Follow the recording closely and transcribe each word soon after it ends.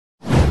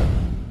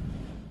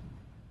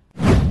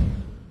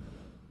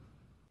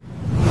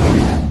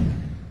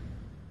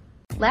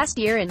Last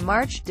year in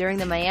March, during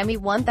the Miami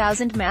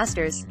 1000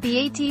 Masters,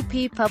 the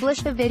ATP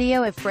published a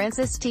video of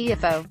Frances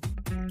Tiafoe.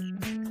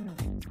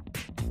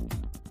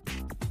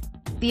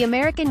 The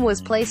American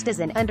was placed as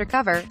an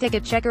undercover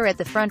ticket checker at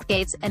the front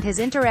gates, and his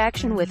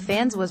interaction with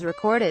fans was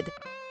recorded.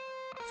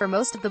 For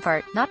most of the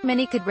part, not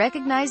many could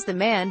recognize the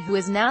man who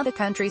is now the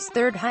country's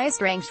third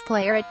highest-ranked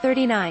player at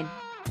 39.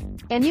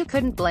 And you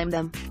couldn't blame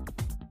them.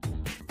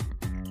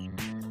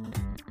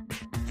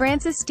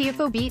 Frances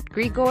Tiafoe beat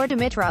Grigor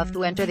Dimitrov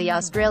to enter the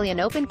Australian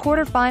Open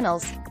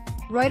quarter-finals.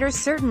 Reuters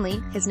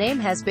Certainly, his name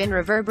has been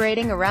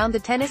reverberating around the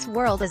tennis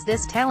world as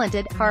this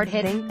talented,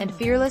 hard-hitting, and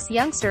fearless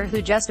youngster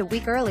who just a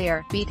week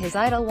earlier, beat his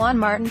idol Juan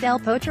Martín del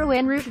Potro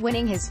en route,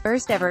 winning his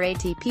first-ever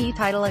ATP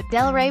title at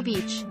Delray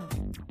Beach.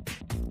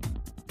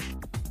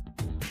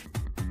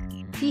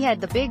 He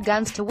had the big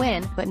guns to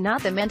win, but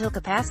not the mental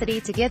capacity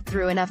to get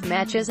through enough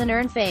matches and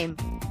earn fame.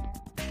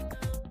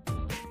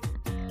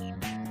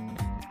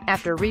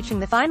 After reaching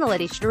the final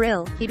at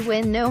Estoril, he'd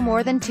win no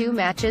more than 2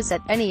 matches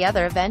at any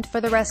other event for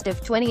the rest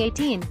of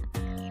 2018.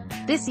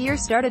 This year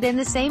started in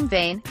the same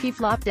vein. He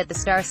flopped at the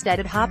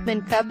star-studded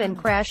Hopman Cup and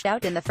crashed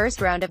out in the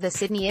first round of the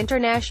Sydney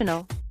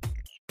International.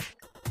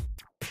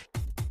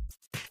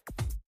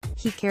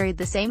 He carried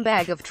the same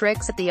bag of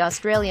tricks at the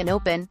Australian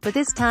Open, but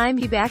this time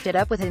he backed it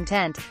up with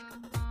intent.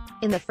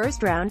 In the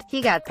first round,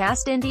 he got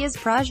past India's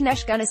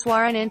Prajnesh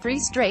Gunneswaran in 3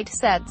 straight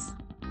sets.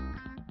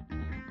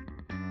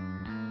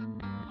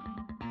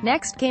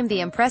 Next came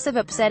the impressive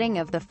upsetting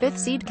of the 5th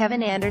seed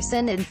Kevin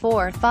Anderson in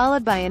 4,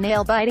 followed by a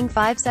nail-biting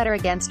 5-setter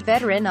against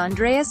veteran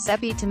Andreas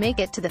Seppi to make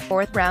it to the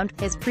 4th round.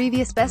 His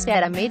previous best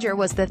at a major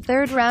was the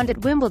 3rd round at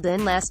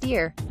Wimbledon last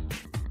year.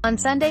 On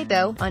Sunday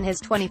though, on his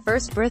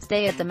 21st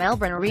birthday at the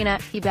Melbourne Arena,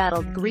 he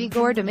battled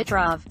Grigor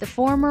Dimitrov, the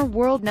former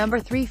world number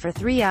 3, for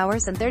 3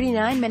 hours and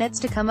 39 minutes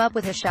to come up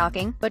with a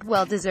shocking, but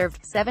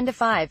well-deserved,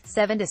 7-5,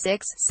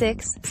 7-6,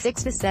 6,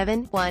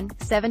 6-7, 1,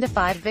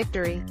 7-5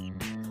 victory.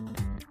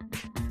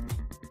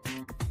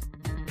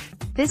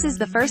 This is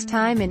the first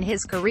time in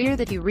his career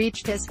that he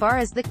reached as far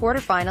as the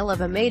quarterfinal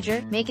of a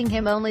major, making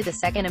him only the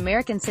second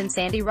American since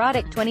Andy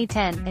Roddick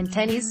 2010, and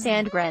Tennis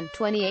Sandgren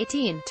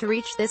 2018, to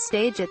reach this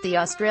stage at the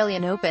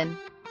Australian Open.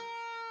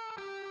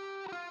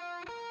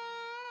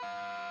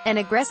 An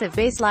aggressive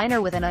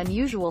baseliner with an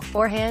unusual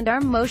forehand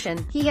arm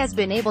motion, he has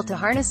been able to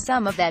harness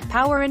some of that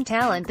power and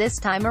talent this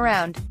time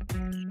around.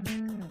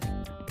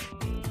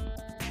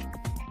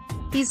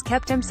 He's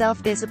kept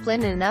himself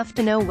disciplined enough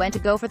to know when to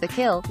go for the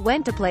kill,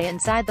 when to play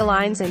inside the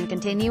lines and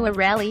continue a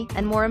rally,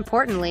 and more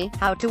importantly,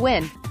 how to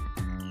win.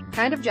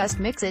 Kind of just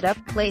mix it up,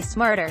 play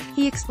smarter,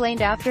 he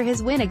explained after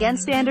his win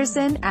against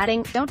Anderson,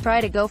 adding, "Don't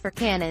try to go for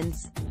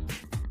cannons.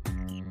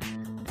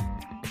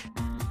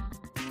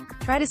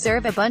 Try to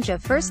serve a bunch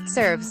of first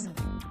serves.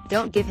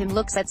 Don't give him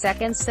looks at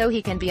seconds so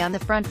he can be on the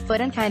front foot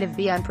and kind of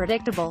be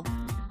unpredictable.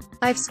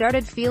 I've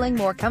started feeling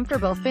more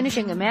comfortable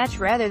finishing a match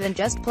rather than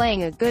just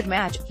playing a good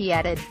match," he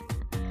added.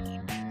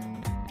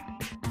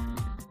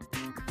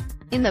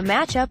 In the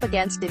matchup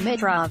against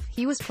Dimitrov,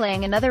 he was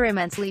playing another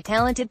immensely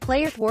talented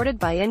player thwarted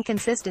by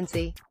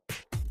inconsistency.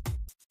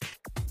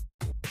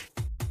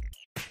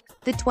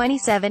 The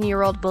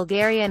 27-year-old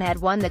Bulgarian had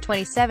won the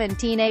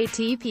 2017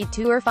 ATP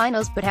Tour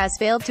Finals but has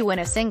failed to win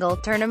a single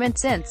tournament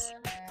since.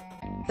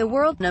 The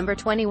world number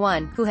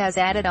 21, who has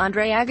added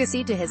Andre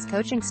Agassi to his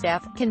coaching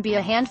staff, can be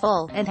a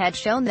handful, and had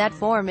shown that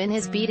form in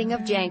his beating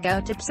of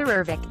Janko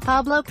Tipsarevic,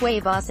 Pablo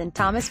Cuevas and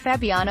Thomas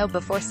Fabiano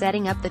before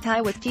setting up the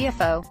tie with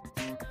Tiafoe.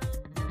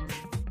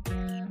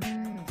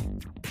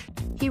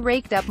 He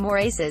raked up more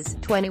aces,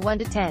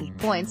 21-10,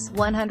 points,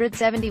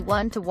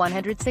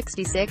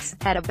 171-166,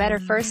 had a better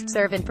first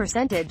serve-in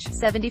percentage,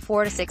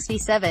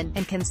 74-67,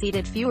 and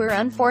conceded fewer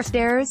unforced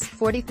errors,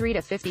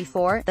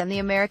 43-54, than the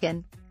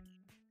American.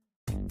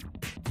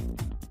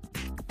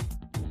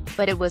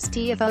 But it was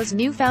Tiafoe's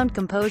newfound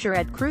composure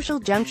at crucial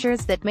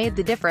junctures that made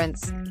the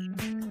difference.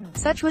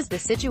 Such was the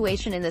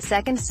situation in the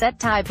second set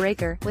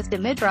tiebreaker, with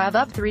Dimitrov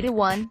up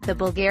 3-1. The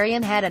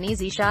Bulgarian had an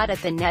easy shot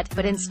at the net,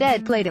 but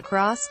instead played a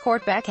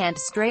cross-court backhand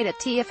straight at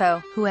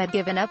Tiafoe, who had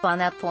given up on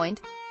that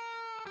point.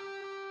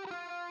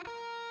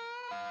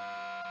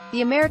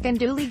 The American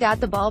duly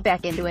got the ball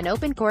back into an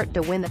open court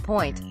to win the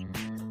point.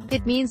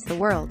 "It means the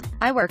world.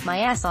 I worked my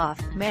ass off,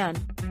 man.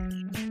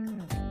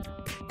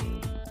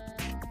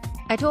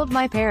 I told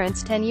my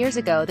parents 10 years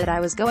ago that I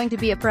was going to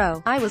be a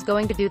pro, I was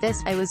going to do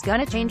this, I was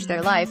gonna change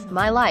their life,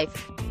 my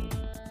life.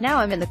 Now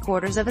I'm in the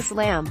quarters of a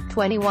slam."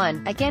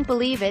 21, "I can't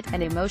believe it,"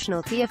 an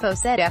emotional Tiafoe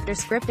said after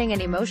scripting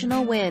an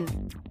emotional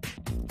win.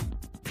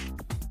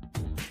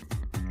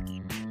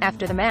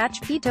 After the match,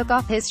 he took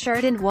off his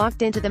shirt and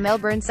walked into the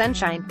Melbourne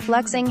sunshine,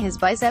 flexing his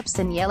biceps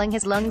and yelling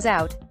his lungs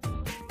out.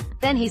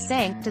 Then he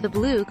sank to the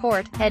blue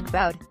court, head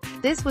bowed.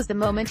 This was the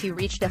moment he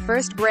reached a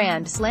first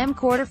Grand Slam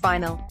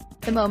quarterfinal.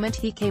 The moment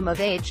he came of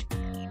age.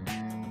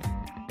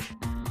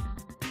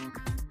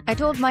 "I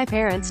told my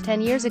parents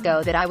 10 years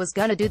ago that I was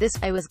gonna do this,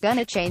 I was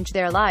gonna change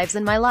their lives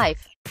and my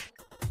life.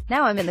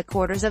 Now I'm in the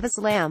quarters of a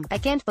slam. I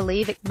can't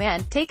believe it,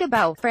 man. Take a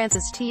bow."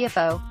 Frances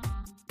Tiafoe.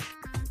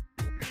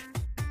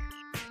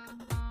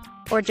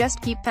 Or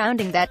just keep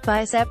pounding that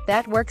bicep,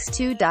 that works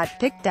too.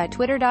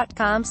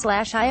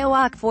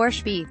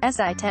 Pic.twitter.com/iowalk4sp,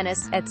 SI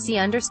Tennis,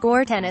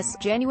 @C_tennis,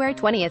 January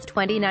 20,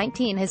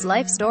 2019. His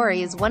life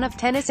story is one of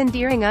tennis'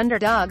 endearing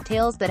underdog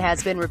tales that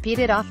has been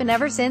repeated often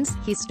ever since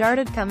he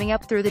started coming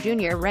up through the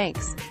junior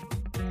ranks.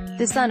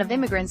 The son of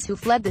immigrants who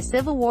fled the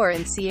civil war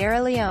in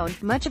Sierra Leone,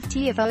 much of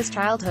Tiafoe's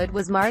childhood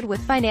was marred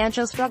with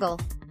financial struggle.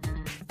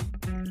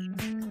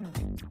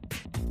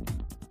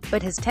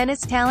 But his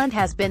tennis talent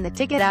has been the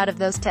ticket out of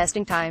those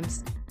testing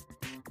times.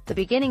 The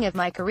beginning of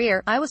my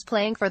career, I was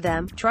playing for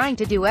them, trying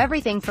to do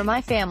everything for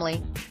my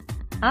family.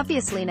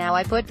 Obviously now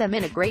I put them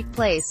in a great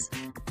place.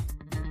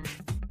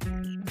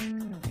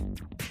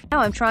 Now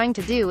I'm trying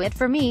to do it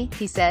for me,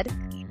 he said.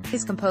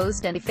 His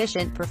composed and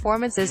efficient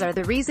performances are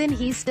the reason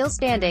he's still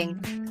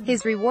standing.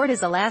 His reward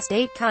is a last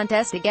 8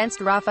 contest against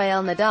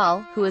Rafael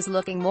Nadal, who is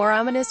looking more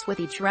ominous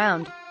with each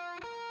round.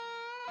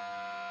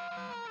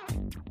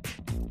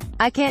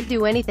 I can't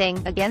do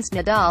anything against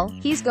Nadal,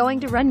 he's going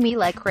to run me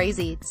like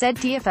crazy, said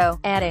Tiafoe,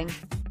 adding,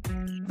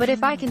 but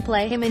if I can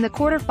play him in the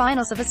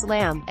quarterfinals of a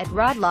slam, at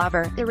Rod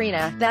Laver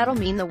Arena, that'll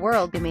mean the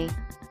world to me.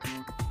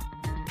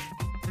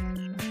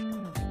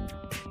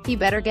 He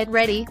better get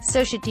ready,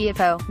 so should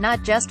Tiafoe,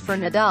 not just for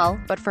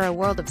Nadal, but for a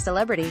world of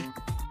celebrity.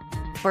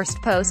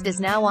 First Post is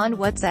now on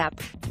WhatsApp.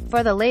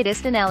 For the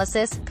latest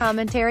analysis,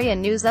 commentary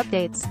and news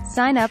updates,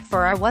 sign up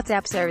for our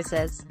WhatsApp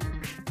services.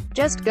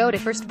 Just go to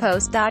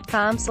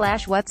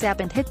firstpost.com/WhatsApp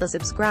and hit the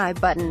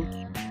subscribe button.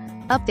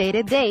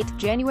 Updated date,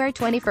 January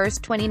 21,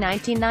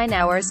 2019, 9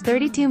 hours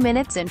 32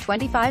 minutes and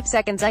 25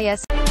 seconds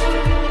IS.